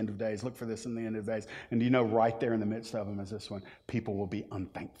this in the end of days, look for this in the end of days. And do you know, right there in the midst of them is this one: people will be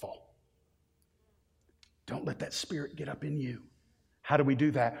unthankful. Don't let that spirit get up in you. How do we do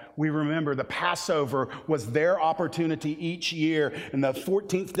that? We remember the Passover was their opportunity each year in the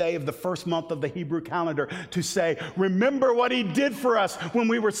 14th day of the first month of the Hebrew calendar to say, remember what he did for us when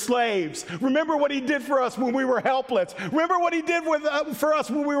we were slaves. Remember what he did for us when we were helpless. Remember what he did for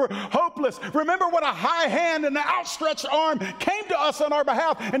us when we were hopeless. Remember what a high hand and an outstretched arm came to us on our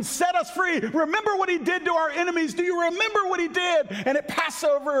behalf and set us free. Remember what he did to our enemies. Do you remember what he did? And at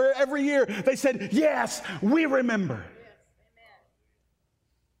Passover every year, they said, yes, we remember.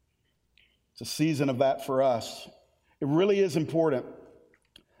 It's a season of that for us. It really is important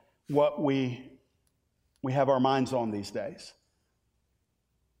what we have our minds on these days.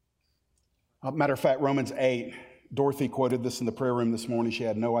 Matter of fact, Romans 8, Dorothy quoted this in the prayer room this morning. She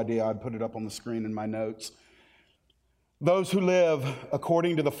had no idea I'd put it up on the screen in my notes. Those who live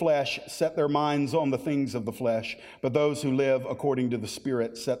according to the flesh set their minds on the things of the flesh, but those who live according to the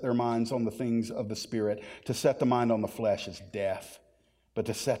Spirit set their minds on the things of the Spirit. To set the mind on the flesh is death, but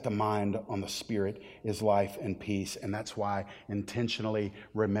to set the mind on the Spirit is life and peace. And that's why intentionally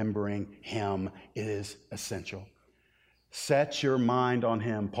remembering him is essential. Set your mind on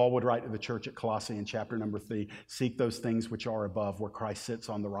him. Paul would write to the church at Colossae in chapter number 3, seek those things which are above, where Christ sits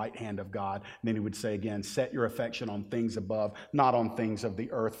on the right hand of God. And then he would say again, set your affection on things above, not on things of the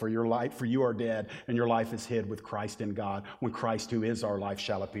earth. For you are dead, and your life is hid with Christ in God. When Christ, who is our life,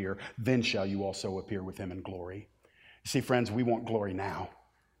 shall appear, then shall you also appear with him in glory. You see, friends, we want glory now.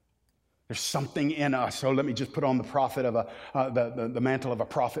 There's something in us. So let me just put on the prophet of the mantle of a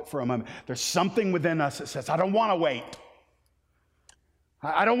prophet for a moment. There's something within us that says, I don't want to wait.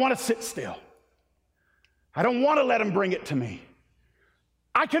 I don't want to sit still. I don't want to let him bring it to me.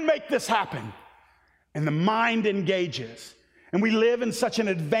 I can make this happen. And the mind engages. And we live in such an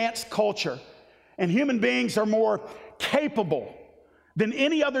advanced culture. And human beings are more capable than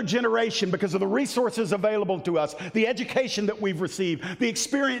any other generation because of the resources available to us, the education that we've received, the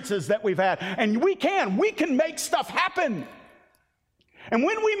experiences that we've had. And we can make stuff happen. And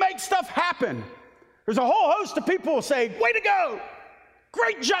when we make stuff happen, there's a whole host of people who say, way to go,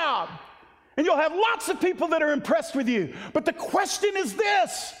 great job. And you'll have lots of people that are impressed with you. But the question is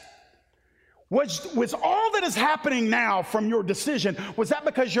this: was all that is happening now from your decision, was that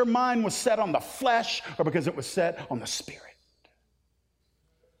because your mind was set on the flesh or because it was set on the Spirit?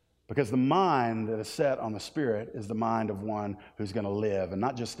 Because the mind that is set on the Spirit is the mind of one who's going to live, and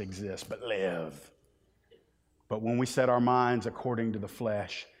not just exist, but live. But when we set our minds according to the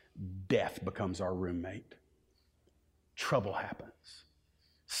flesh, death becomes our roommate. Trouble happens.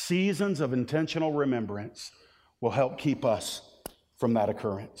 Seasons of intentional remembrance will help keep us from that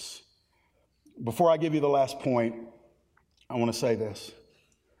occurrence. Before I give you the last point, I want to say this.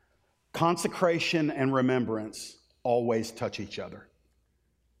 Consecration and remembrance always touch each other.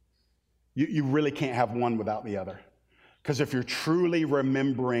 You really can't have one without the other. Because if you're truly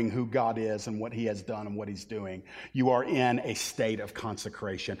remembering who God is and what he has done and what he's doing, you are in a state of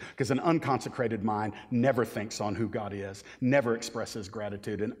consecration. Because an unconsecrated mind never thinks on who God is, never expresses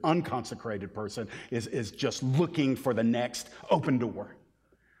gratitude. An unconsecrated person is just looking for the next open door.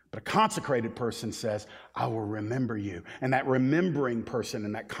 But a consecrated person says, I will remember you. And that remembering person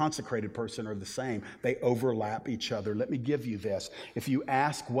and that consecrated person are the same. They overlap each other. Let me give you this. If you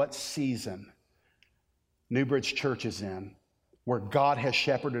ask what season Newbridge Church is in, where God has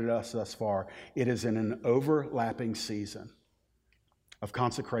shepherded us thus far, it is in an overlapping season of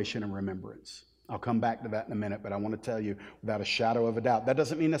consecration and remembrance. I'll come back to that in a minute, but I want to tell you without a shadow of a doubt, that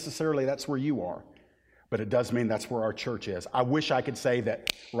doesn't mean necessarily that's where you are, but it does mean that's where our church is. I wish I could say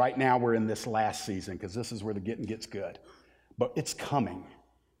that right now we're in this last season, because this is where the getting gets good, but it's coming.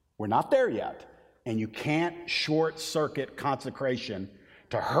 We're not there yet, and you can't short circuit consecration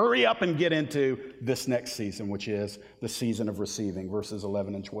to hurry up and get into this next season, which is the season of receiving, verses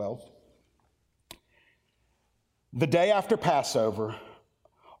 11 and 12. The day after Passover,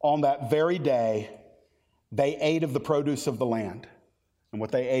 on that very day, they ate of the produce of the land. And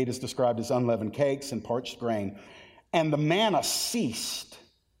what they ate is described as unleavened cakes and parched grain. And the manna ceased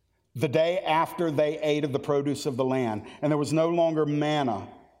the day after they ate of the produce of the land. And there was no longer manna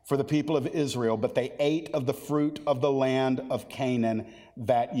for the people of Israel, but they ate of the fruit of the land of Canaan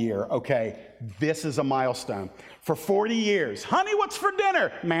that year. Okay, this is a milestone. For 40 years, honey, what's for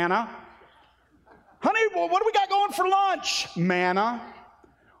dinner? Manna. Honey, what do we got going for lunch? Manna.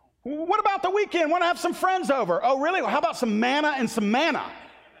 What about the weekend? Want to have some friends over? Oh, really? Well, how about some manna and some manna?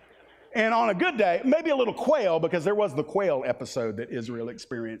 And on a good day, maybe a little quail, because there was the quail episode that Israel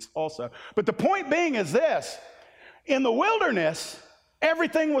experienced also. But the point being is this. In the wilderness,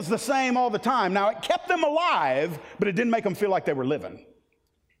 everything was the same all the time. Now, it kept them alive, but it didn't make them feel like they were living.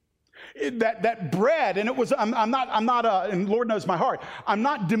 That bread, and it was, I'm not, and Lord knows my heart, I'm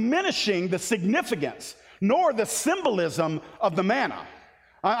not diminishing the significance nor the symbolism of the manna.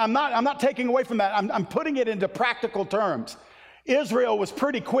 I'm not taking away from that. I'm putting it into practical terms. Israel was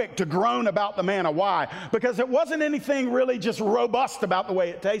pretty quick to groan about the manna. Why? Because it wasn't anything really just robust about the way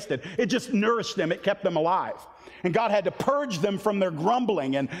it tasted. It just nourished them. It kept them alive. And God had to purge them from their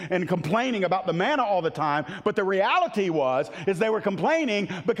grumbling and complaining about the manna all the time. But the reality is they were complaining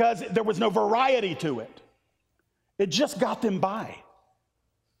because there was no variety to it. It just got them by.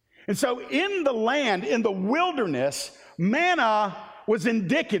 And so in the land, in the wilderness, manna was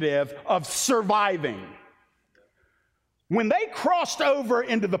indicative of surviving. When they crossed over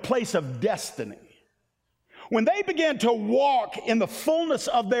into the place of destiny, when they began to walk in the fullness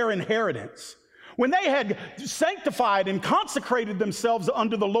of their inheritance, when they had sanctified and consecrated themselves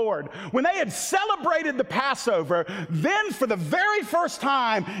unto the Lord, when they had celebrated the Passover, then for the very first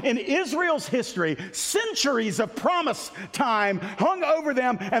time in Israel's history, centuries of promise time hung over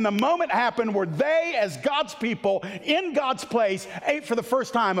them, and the moment happened where they, as God's people, in God's place, ate for the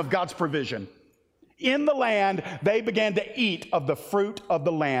first time of God's provision. In the land, they began to eat of the fruit of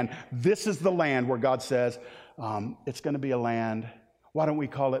the land. This is the land where God says, it's going to be a land. Why don't we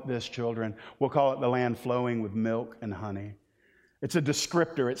call it this, children? We'll call it the land flowing with milk and honey. It's a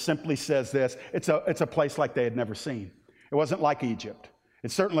descriptor. It simply says this. It's a place like they had never seen. It wasn't like Egypt.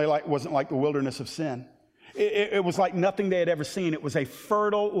 It certainly wasn't like the wilderness of sin. It was like nothing they had ever seen. It was a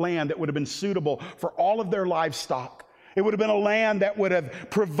fertile land that would have been suitable for all of their livestock. It would have been a land that would have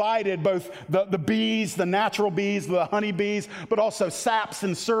provided both the bees, the natural bees, the honey bees, but also saps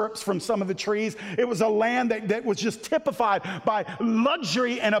and syrups from some of the trees. It was a land that was just typified by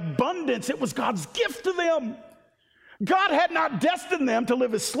luxury and abundance. It was God's gift to them. God had not destined them to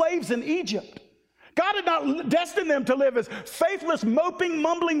live as slaves in Egypt. God had not destined them to live as faithless, moping,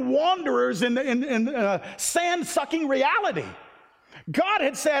 mumbling wanderers in sand-sucking reality. God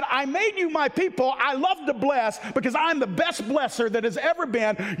had said, I made you my people. I love to bless because I'm the best blesser that has ever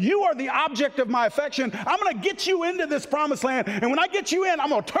been. You are the object of my affection. I'm going to get you into this promised land. And when I get you in, I'm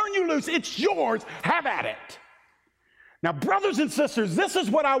going to turn you loose. It's yours. Have at it. Now, brothers and sisters, this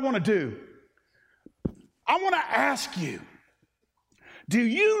is what I want to do. I want to ask you, do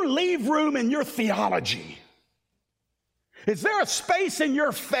you leave room in your theology? Is there a space in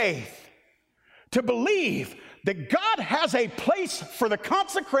your faith to believe that God has a place for the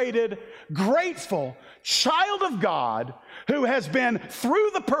consecrated, grateful child of God who has been through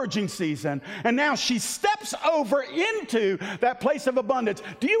the purging season, and now she steps over into that place of abundance.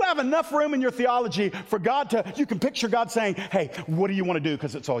 Do you have enough room in your theology for God to, you can picture God saying, hey, what do you want to do?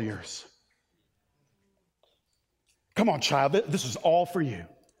 Because it's all yours. Come on, child, this is all for you.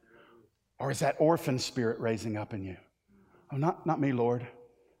 Or is that orphan spirit raising up in you? Oh, not me, Lord.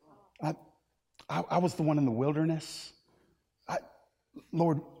 I was the one in the wilderness.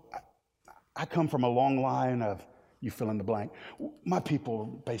 Lord, I come from a long line of, you fill in the blank. My people are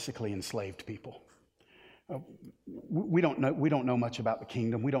basically enslaved people. We don't know much about the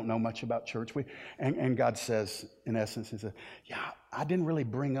kingdom. We don't know much about church. And God says, in essence, he says, yeah, I didn't really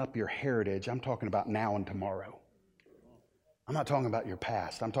bring up your heritage. I'm talking about now and tomorrow. I'm not talking about your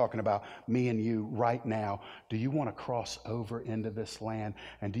past. I'm talking about me and you right now. Do you want to cross over into this land?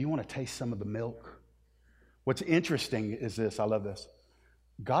 And do you want to taste some of the milk? What's interesting is this. I love this.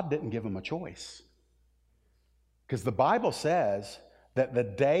 God didn't give them a choice. Because the Bible says that the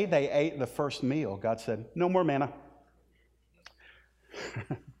day they ate the first meal, God said, no more manna.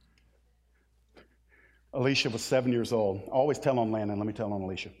 Alicia was 7 years old. I always tell on Landon. Let me tell on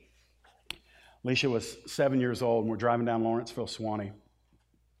Alicia. Alicia was 7 years old, and we're driving down Lawrenceville, Suwanee.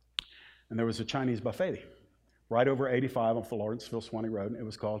 And there was a Chinese buffet right over 85 on the Lawrenceville, Suwanee Road, and it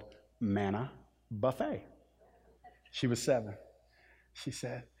was called Manna Buffet. She was 7. She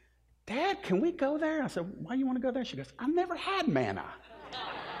said, Dad, can we go there? I said, why do you want to go there? She goes, I've never had manna.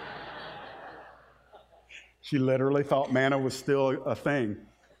 She literally thought manna was still a thing.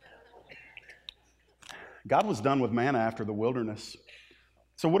 God was done with manna after the wilderness.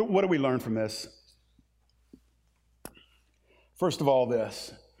 So what do we learn from this? First of all,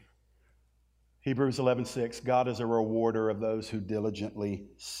 this. Hebrews 11:6, God is a rewarder of those who diligently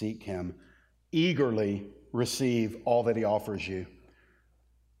seek him. Eagerly receive all that he offers you.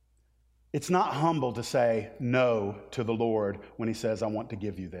 It's not humble to say no to the Lord when he says, I want to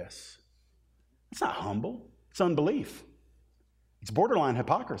give you this. It's not humble. It's unbelief. It's borderline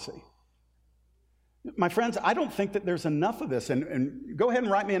hypocrisy. My friends, I don't think that there's enough of this. And go ahead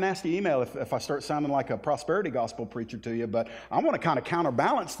and write me a nasty email if I start sounding like a prosperity gospel preacher to you. But I want to kind of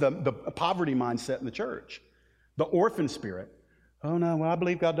counterbalance the poverty mindset in the church. The orphan spirit. Oh, no, well, I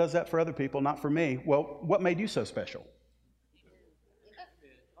believe God does that for other people, not for me. Well, what made you so special?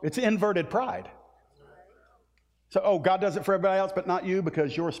 It's inverted pride. So, God does it for everybody else, but not you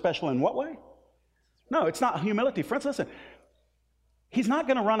because you're special in what way? No, it's not humility. Friends, listen. He's not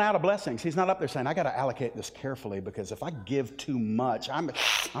going to run out of blessings. He's not up there saying, I got to allocate this carefully because if I give too much, I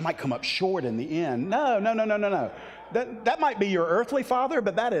might come up short in the end. No. That might be your earthly father,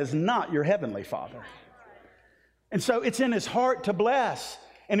 but that is not your heavenly Father. And so it's in his heart to bless.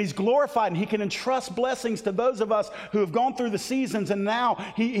 And he's glorified, and he can entrust blessings to those of us who have gone through the seasons, and now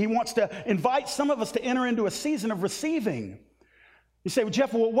he wants to invite some of us to enter into a season of receiving. You say, well,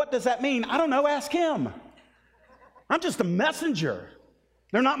 Jeff, well, what does that mean? I don't know. Ask him. I'm just a messenger.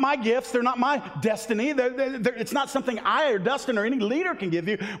 They're not my gifts. They're not my destiny. It's not something I or Dustin or any leader can give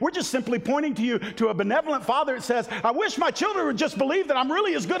you. We're just simply pointing to you to a benevolent Father that says, I wish my children would just believe that I'm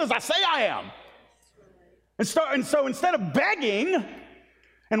really as good as I say I am. And so instead of begging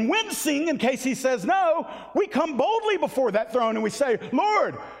and wincing in case he says no, we come boldly before that throne and we say,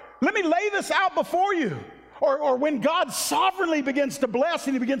 Lord, let me lay this out before you. Or when God sovereignly begins to bless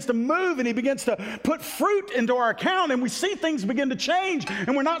and he begins to move and he begins to put fruit into our account and we see things begin to change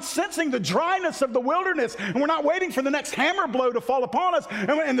and we're not sensing the dryness of the wilderness and we're not waiting for the next hammer blow to fall upon us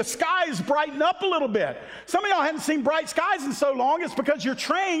and the skies brighten up a little bit. Some of y'all haven't seen bright skies in so long. It's because you've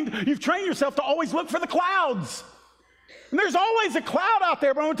trained yourself to always look for the clouds. And there's always a cloud out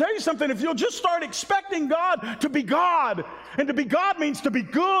there, but I'm going to tell you something. If you'll just start expecting God to be God, and to be God means to be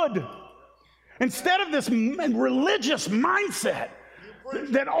good, instead of this religious mindset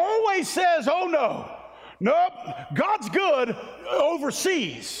that always says, oh, nope, God's good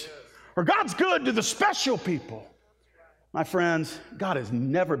overseas, or God's good to the special people. My friends, God has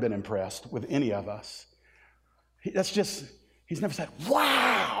never been impressed with any of us. He's never said,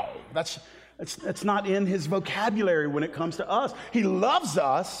 wow, it's not in his vocabulary when it comes to us. He loves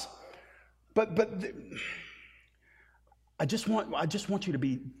us, but I just want you to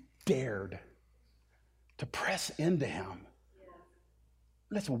be dared to press into him.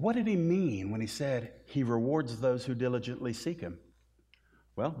 Listen, what did he mean when he said he rewards those who diligently seek him?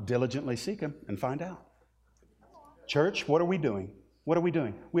 Well, diligently seek him and find out. Church, what are we doing? What are we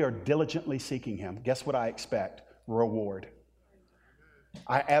doing? We are diligently seeking him. Guess what I expect? Reward.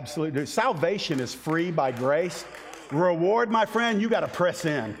 I absolutely do. Salvation is free by grace. Reward, my friend, you got to press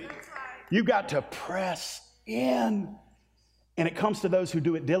in. You got to press in. And it comes to those who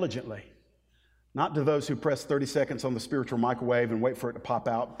do it diligently, not to those who press 30 seconds on the spiritual microwave and wait for it to pop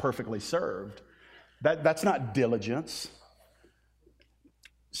out perfectly served. That's not diligence.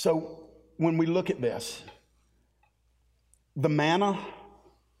 So when we look at this, the manna,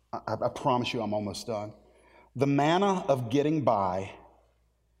 I promise you I'm almost done. The manna of getting by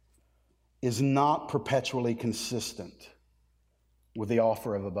is not perpetually consistent with the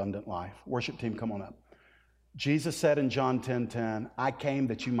offer of abundant life. Worship team, come on up. Jesus said in John 10:10, I came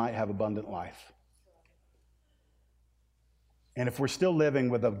that you might have abundant life. And if we're still living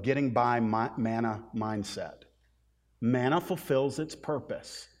with a getting by manna mindset, manna fulfills its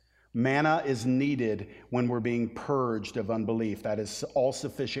purpose. Manna is needed when we're being purged of unbelief. That is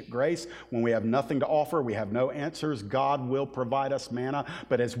all-sufficient grace. When we have nothing to offer, we have no answers, God will provide us manna.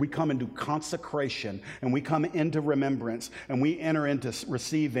 But as we come into consecration and we come into remembrance and we enter into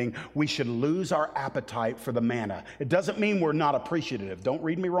receiving, we should lose our appetite for the manna. It doesn't mean we're not appreciative. Don't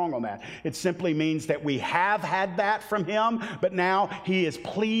read me wrong on that. It simply means that we have had that from Him, but now He is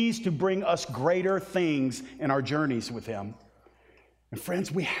pleased to bring us greater things in our journeys with Him. And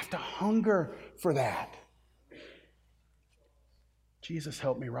friends, we have to hunger for that. Jesus,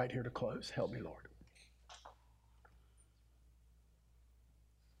 help me right here to close. Help me, Lord.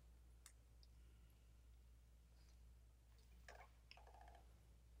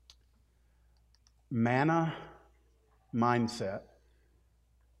 Manna mindset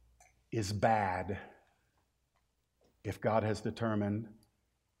is bad if God has determined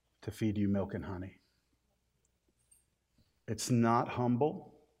to feed you milk and honey. It's not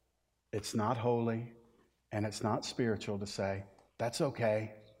humble, it's not holy, and it's not spiritual to say, that's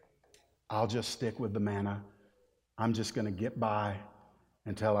okay, I'll just stick with the manna. I'm just going to get by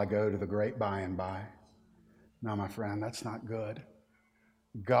until I go to the great by and by. No, my friend, that's not good.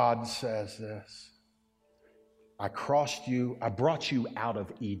 God says this, I brought you out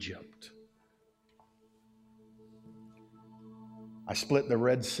of Egypt. I split the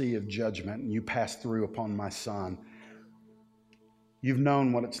Red Sea of judgment, and you passed through upon my son. You've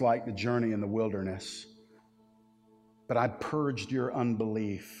known what it's like to journey in the wilderness, but I purged your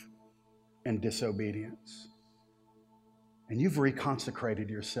unbelief and disobedience. And you've reconsecrated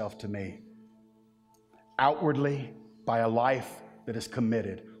yourself to me outwardly by a life that is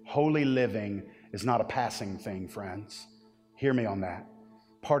committed. Holy living is not a passing thing, friends. Hear me on that.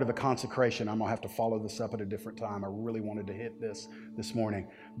 Part of the consecration, I'm going to have to follow this up at a different time. I really wanted to hit this morning.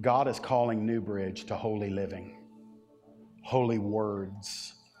 God is calling Newbridge to holy living. Holy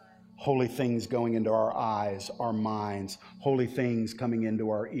words, holy things going into our eyes, our minds, holy things coming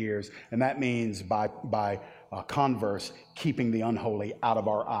into our ears. And that means by converse, keeping the unholy out of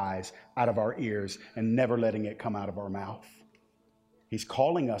our eyes, out of our ears, and never letting it come out of our mouth. He's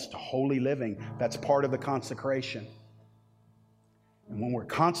calling us to holy living. That's part of the consecration. And when we're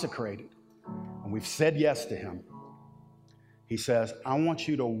consecrated and we've said yes to Him, He says, I want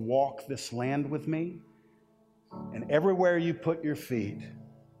you to walk this land with me. And everywhere you put your feet,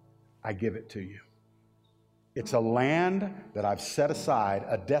 I give it to you. It's a land that I've set aside,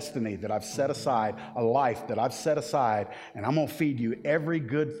 a destiny that I've set aside, a life that I've set aside, and I'm going to feed you every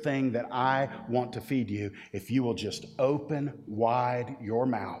good thing that I want to feed you if you will just open wide your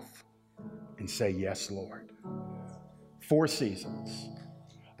mouth and say, yes, Lord. 4 seasons.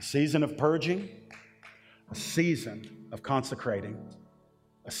 A season of purging, a season of consecrating,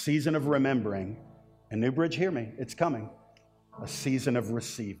 a season of remembering, and Newbridge, hear me, it's coming. A season of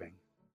receiving.